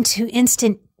lean into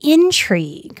instant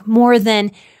intrigue more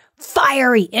than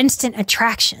fiery instant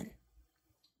attraction.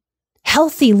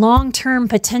 Healthy long-term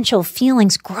potential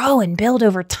feelings grow and build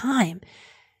over time.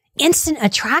 Instant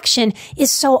attraction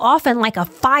is so often like a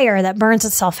fire that burns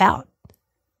itself out.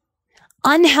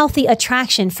 Unhealthy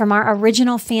attraction from our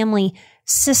original family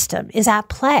system is at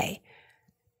play.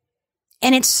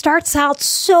 And it starts out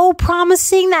so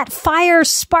promising, that fire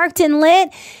sparked and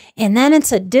lit, and then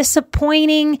it's a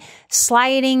disappointing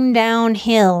sliding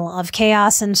downhill of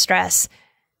chaos and stress.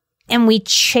 And we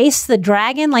chase the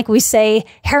dragon, like we say,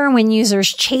 heroin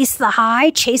users chase the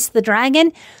high, chase the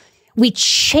dragon. We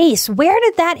chase. Where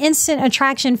did that instant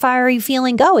attraction fiery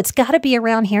feeling go? It's got to be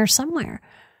around here somewhere.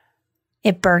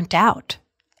 It burnt out.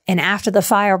 And after the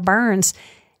fire burns,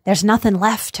 there's nothing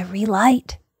left to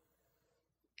relight.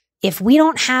 If we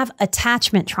don't have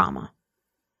attachment trauma,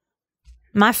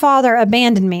 my father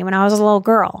abandoned me when I was a little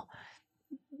girl.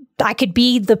 I could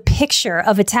be the picture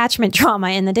of attachment trauma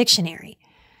in the dictionary.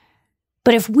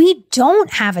 But if we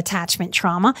don't have attachment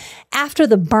trauma after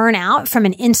the burnout from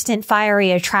an instant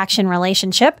fiery attraction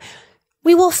relationship,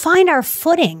 we will find our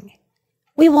footing.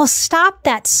 We will stop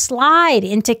that slide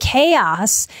into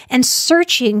chaos and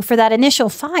searching for that initial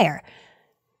fire.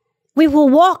 We will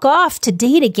walk off to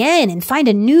date again and find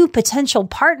a new potential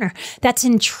partner that's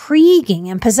intriguing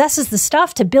and possesses the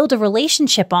stuff to build a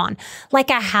relationship on. Like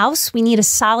a house, we need a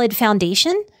solid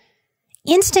foundation.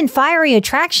 Instant fiery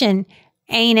attraction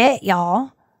ain't it,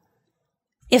 y'all.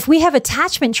 If we have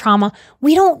attachment trauma,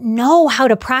 we don't know how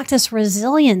to practice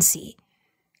resiliency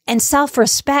and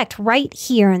self-respect right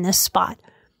here in this spot.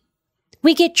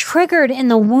 We get triggered in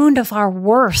the wound of our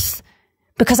worth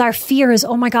because our fear is,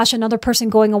 oh my gosh, another person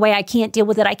going away. I can't deal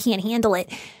with it. I can't handle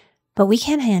it. But we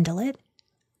can handle it.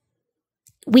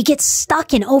 We get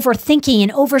stuck in overthinking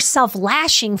and over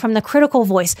self-lashing from the critical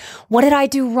voice. What did I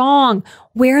do wrong?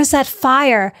 Where is that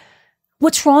fire?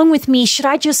 What's wrong with me? Should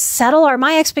I just settle? Are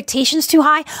my expectations too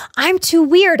high? I'm too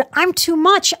weird. I'm too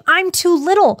much. I'm too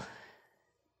little.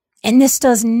 And this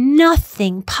does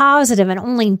nothing positive and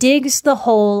only digs the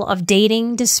hole of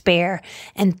dating despair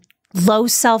and low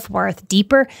self-worth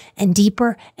deeper and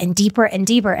deeper and deeper and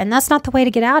deeper. And that's not the way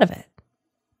to get out of it.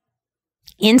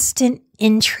 Instant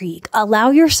intrigue. Allow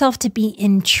yourself to be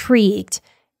intrigued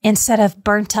instead of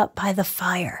burnt up by the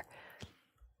fire.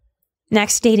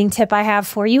 Next dating tip I have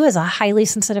for you is a highly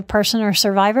sensitive person or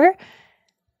survivor.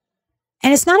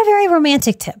 And it's not a very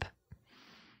romantic tip.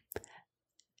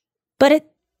 But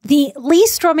the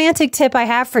least romantic tip I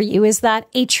have for you is that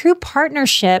a true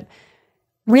partnership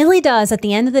really does, at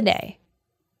the end of the day,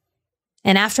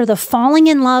 And after the falling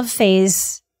in love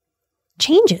phase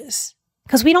changes,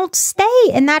 because we don't stay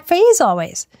in that phase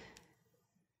always.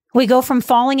 We go from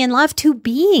falling in love to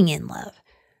being in love.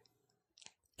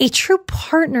 A true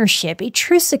partnership, a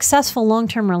true successful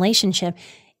long-term relationship,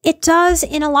 it does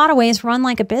in a lot of ways run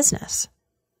like a business.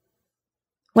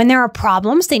 When there are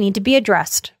problems, they need to be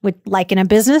addressed. Like in a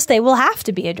business, they will have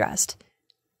to be addressed.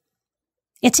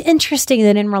 It's interesting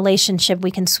that in relationship,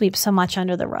 we can sweep so much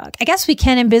under the rug. I guess we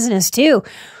can in business too,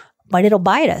 but it'll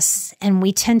bite us. And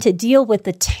we tend to deal with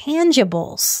the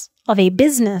tangibles of a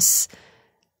business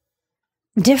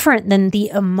different than the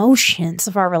emotions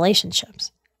of our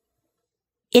relationships.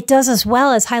 It does as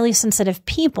well as highly sensitive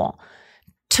people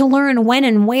to learn when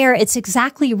and where it's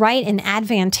exactly right and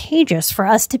advantageous for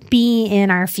us to be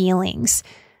in our feelings,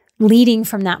 leading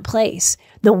from that place,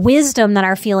 the wisdom that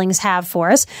our feelings have for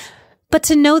us, but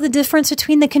to know the difference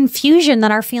between the confusion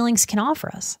that our feelings can offer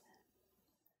us.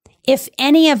 If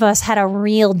any of us had a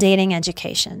real dating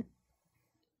education,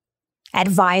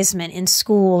 advisement in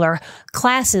school or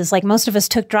classes, like most of us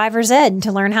took driver's ed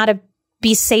to learn how to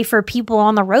be safer people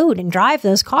on the road and drive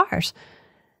those cars.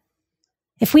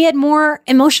 If we had more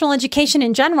emotional education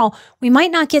in general, we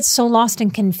might not get so lost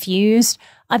and confused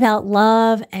about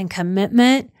love and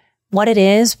commitment, what it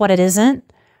is, what it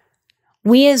isn't.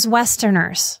 We as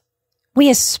Westerners, we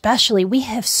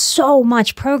have so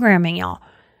much programming, y'all.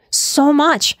 So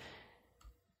much.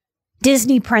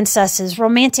 Disney princesses,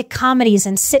 romantic comedies,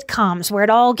 and sitcoms where it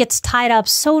all gets tied up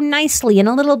so nicely in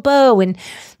a little bow in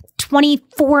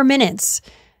 24 minutes.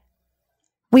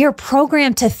 We are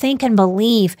programmed to think and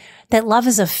believe that love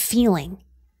is a feeling.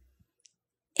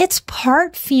 It's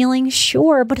part feeling,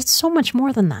 sure, but it's so much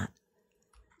more than that.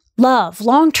 Love,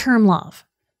 long-term love,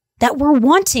 that we're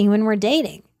wanting when we're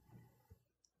dating.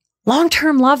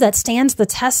 Long-term love that stands the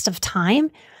test of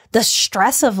time, the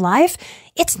stress of life,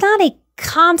 it's not a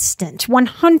constant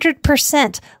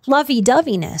 100%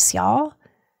 lovey-doveyness, y'all.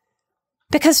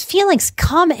 Because feelings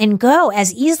come and go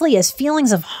as easily as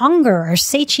feelings of hunger or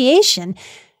satiation.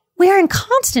 We are in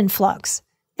constant flux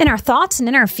in our thoughts and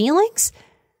in our feelings.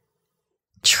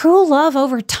 True love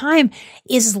over time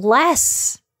is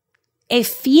less a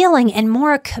feeling and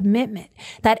more a commitment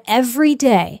that every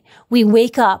day we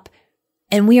wake up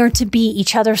and we are to be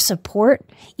each other's support,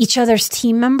 each other's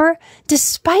team member,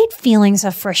 despite feelings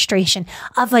of frustration,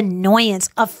 of annoyance,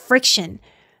 of friction,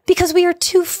 because we are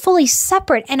two fully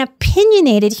separate and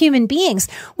opinionated human beings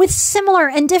with similar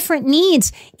and different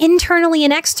needs internally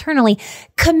and externally,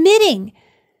 committing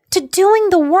to doing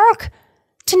the work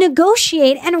to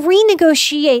negotiate and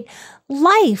renegotiate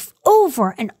life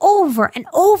over and over and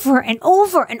over and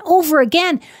over and over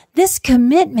again. This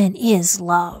commitment is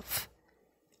love.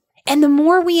 And the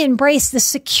more we embrace the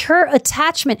secure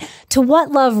attachment to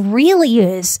what love really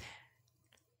is,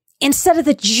 instead of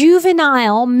the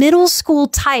juvenile middle school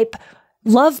type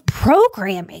love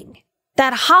programming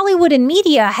that Hollywood and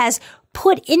media has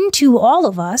put into all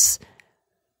of us,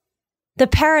 the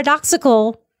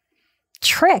paradoxical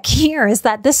trick here is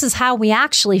that this is how we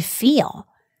actually feel.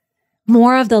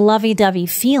 More of the lovey-dovey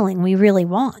feeling we really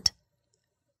want.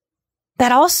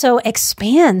 That also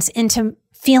expands into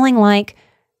feeling like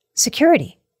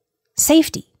security,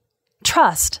 safety,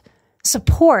 trust,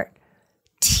 support,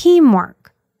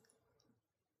 teamwork,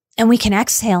 and we can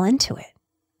exhale into it.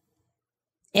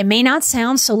 It may not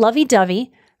sound so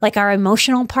lovey-dovey like our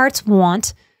emotional parts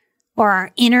want or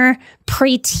our inner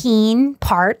preteen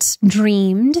parts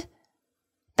dreamed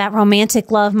that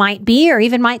romantic love might be or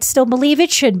even might still believe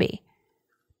it should be.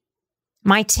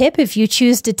 My tip, if you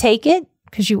choose to take it,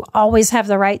 because you always have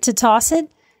the right to toss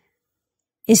it,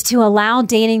 is to allow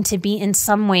dating to be in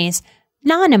some ways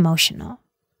non-emotional.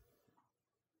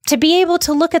 To be able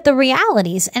to look at the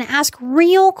realities and ask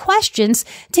real questions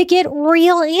to get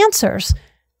real answers.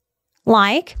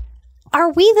 Like,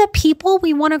 are we the people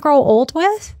we want to grow old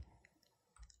with?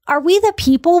 Are we the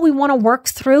people we want to work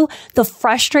through the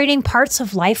frustrating parts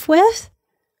of life with?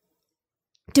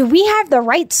 Do we have the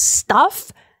right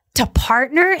stuff to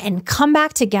partner and come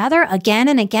back together again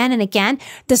and again and again,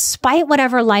 despite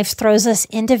whatever life throws us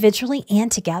individually and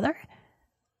together?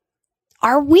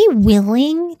 Are we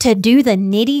willing to do the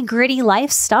nitty-gritty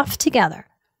life stuff together,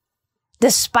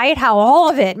 despite how all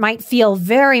of it might feel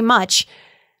very much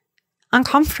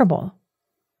uncomfortable?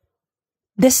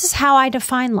 This is how I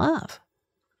define love,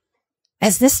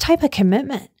 as this type of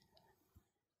commitment,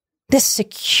 this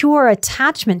secure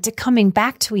attachment to coming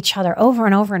back to each other over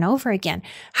and over and over again.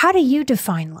 How do you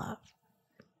define love?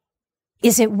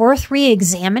 Is it worth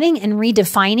re-examining and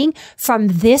redefining from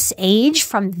this age,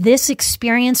 from this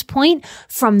experience point,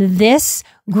 from this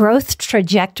growth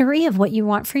trajectory of what you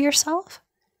want for yourself?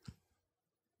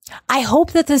 I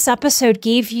hope that this episode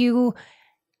gave you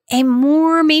a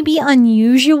more maybe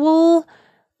unusual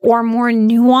or more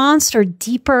nuanced or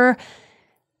deeper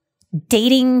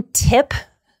dating tip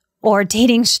or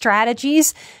dating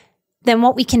strategies than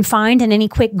what we can find in any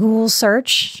quick Google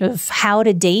search of how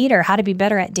to date or how to be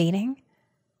better at dating.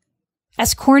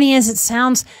 As corny as it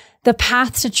sounds, the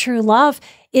path to true love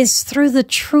is through the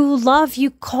true love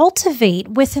you cultivate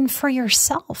with and for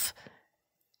yourself.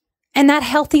 And that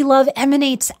healthy love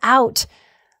emanates out,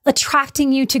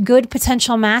 attracting you to good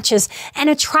potential matches and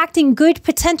attracting good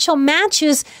potential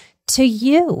matches to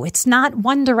you. It's not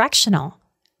one directional.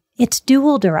 It's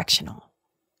dual directional.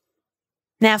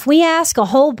 Now, if we ask a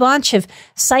whole bunch of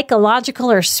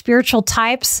psychological or spiritual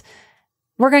types,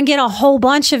 we're going to get a whole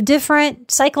bunch of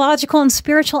different psychological and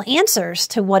spiritual answers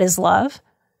to what is love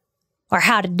or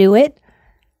how to do it.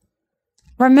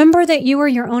 Remember that you are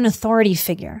your own authority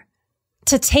figure,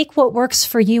 to take what works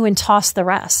for you and toss the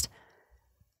rest.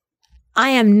 I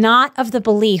am not of the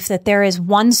belief that there is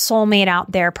one soulmate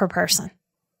out there per person.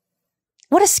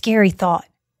 What a scary thought.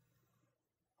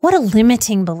 What a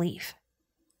limiting belief.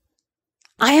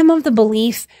 I am of the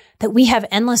belief that we have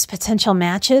endless potential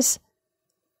matches.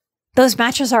 Those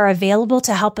matches are available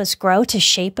to help us grow, to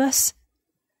shape us.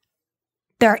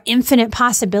 There are infinite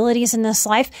possibilities in this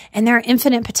life, and there are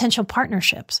infinite potential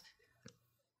partnerships.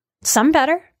 Some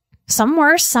better, some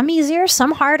worse, some easier,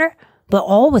 some harder, but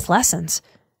all with lessons.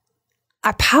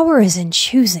 Our power is in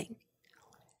choosing,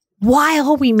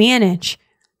 while we manage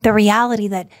the reality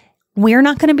that we're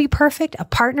not going to be perfect, a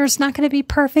partner's not going to be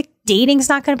perfect, dating's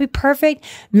not going to be perfect,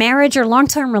 marriage or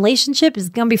long-term relationship is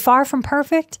going to be far from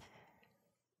perfect.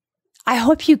 I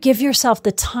hope you give yourself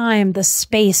the time, the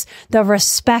space, the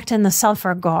respect, and the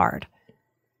self-regard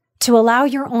to allow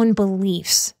your own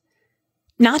beliefs,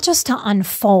 not just to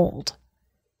unfold,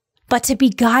 but to be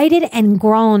guided and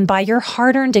grown by your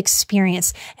hard-earned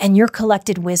experience and your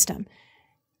collected wisdom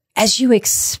as you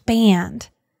expand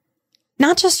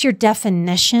not just your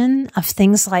definition of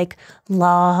things like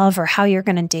love or how you're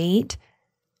going to date,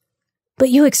 but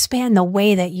you expand the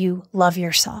way that you love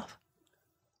yourself.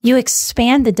 You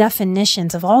expand the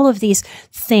definitions of all of these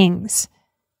things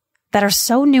that are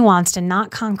so nuanced and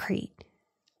not concrete,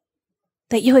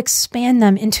 that you expand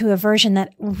them into a version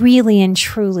that really and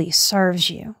truly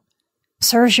serves you,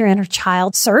 serves your inner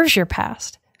child, serves your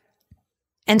past,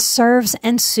 and serves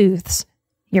and soothes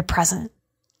your present.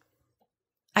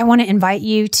 I want to invite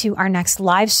you to our next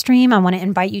live stream. I want to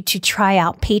invite you to try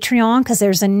out Patreon because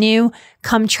there's a new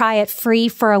come try it free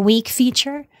for a week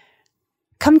feature.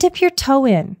 Come dip your toe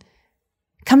in.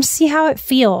 Come see how it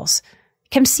feels.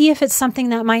 Come see if it's something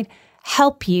that might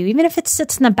help you, even if it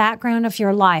sits in the background of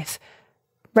your life,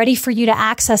 ready for you to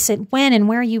access it when and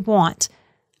where you want.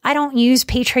 I don't use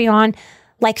Patreon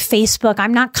like Facebook.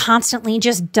 I'm not constantly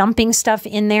just dumping stuff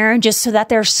in there just so that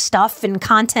there's stuff and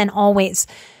content always.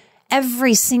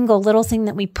 Every single little thing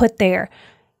that we put there,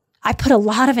 I put a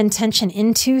lot of intention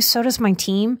into, so does my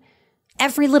team.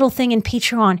 Every little thing in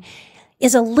Patreon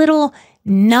is a little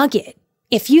nugget.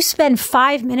 If you spend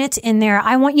 5 minutes in there,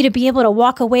 I want you to be able to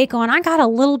walk away going, I got a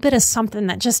little bit of something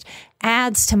that just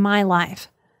adds to my life.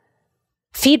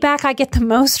 Feedback I get the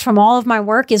most from all of my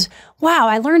work is, wow,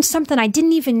 I learned something I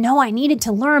didn't even know I needed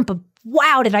to learn, but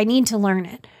wow, did I need to learn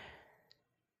it.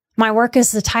 My work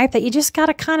is the type that you just got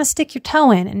to kind of stick your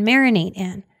toe in and marinate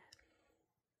in.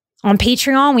 On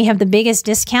Patreon, we have the biggest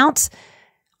discounts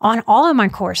on all of my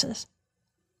courses.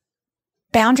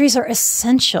 Boundaries are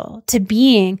essential to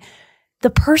being the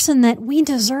person that we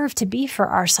deserve to be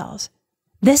for ourselves.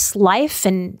 This life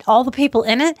and all the people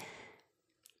in it,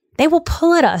 they will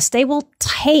pull at us. They will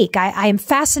take. I am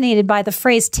fascinated by the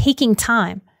phrase taking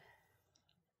time.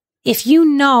 If you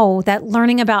know that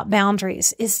learning about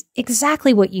boundaries is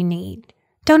exactly what you need,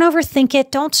 don't overthink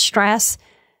it. Don't stress.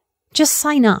 Just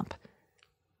sign up.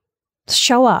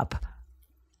 Show up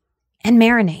and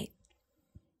marinate.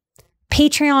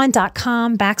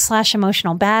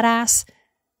 Patreon.com/emotionalbadass.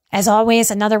 As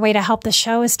always, another way to help the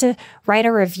show is to write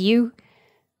a review.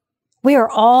 We are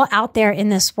all out there in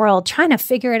this world trying to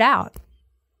figure it out.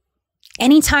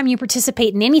 Anytime you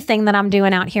participate in anything that I'm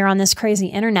doing out here on this crazy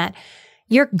internet,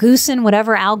 you're goosing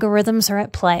whatever algorithms are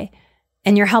at play,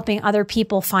 and you're helping other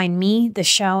people find me, the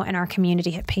show, and our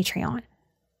community at Patreon.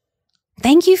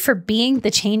 Thank you for being the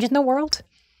change in the world.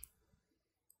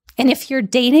 And if you're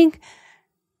dating,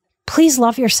 please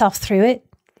love yourself through it.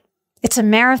 It's a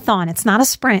marathon. It's not a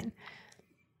sprint.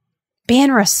 Be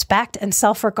in respect and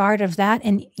self-regard of that,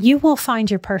 and you will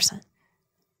find your person.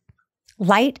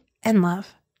 Light and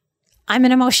love. I'm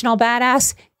an emotional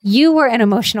badass. You were an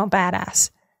emotional badass.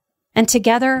 And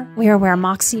together, we are where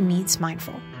Moxie meets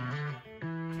mindful.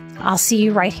 I'll see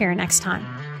you right here next time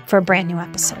for a brand new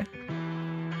episode.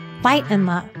 Light and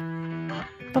love.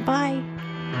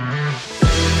 Bye-bye.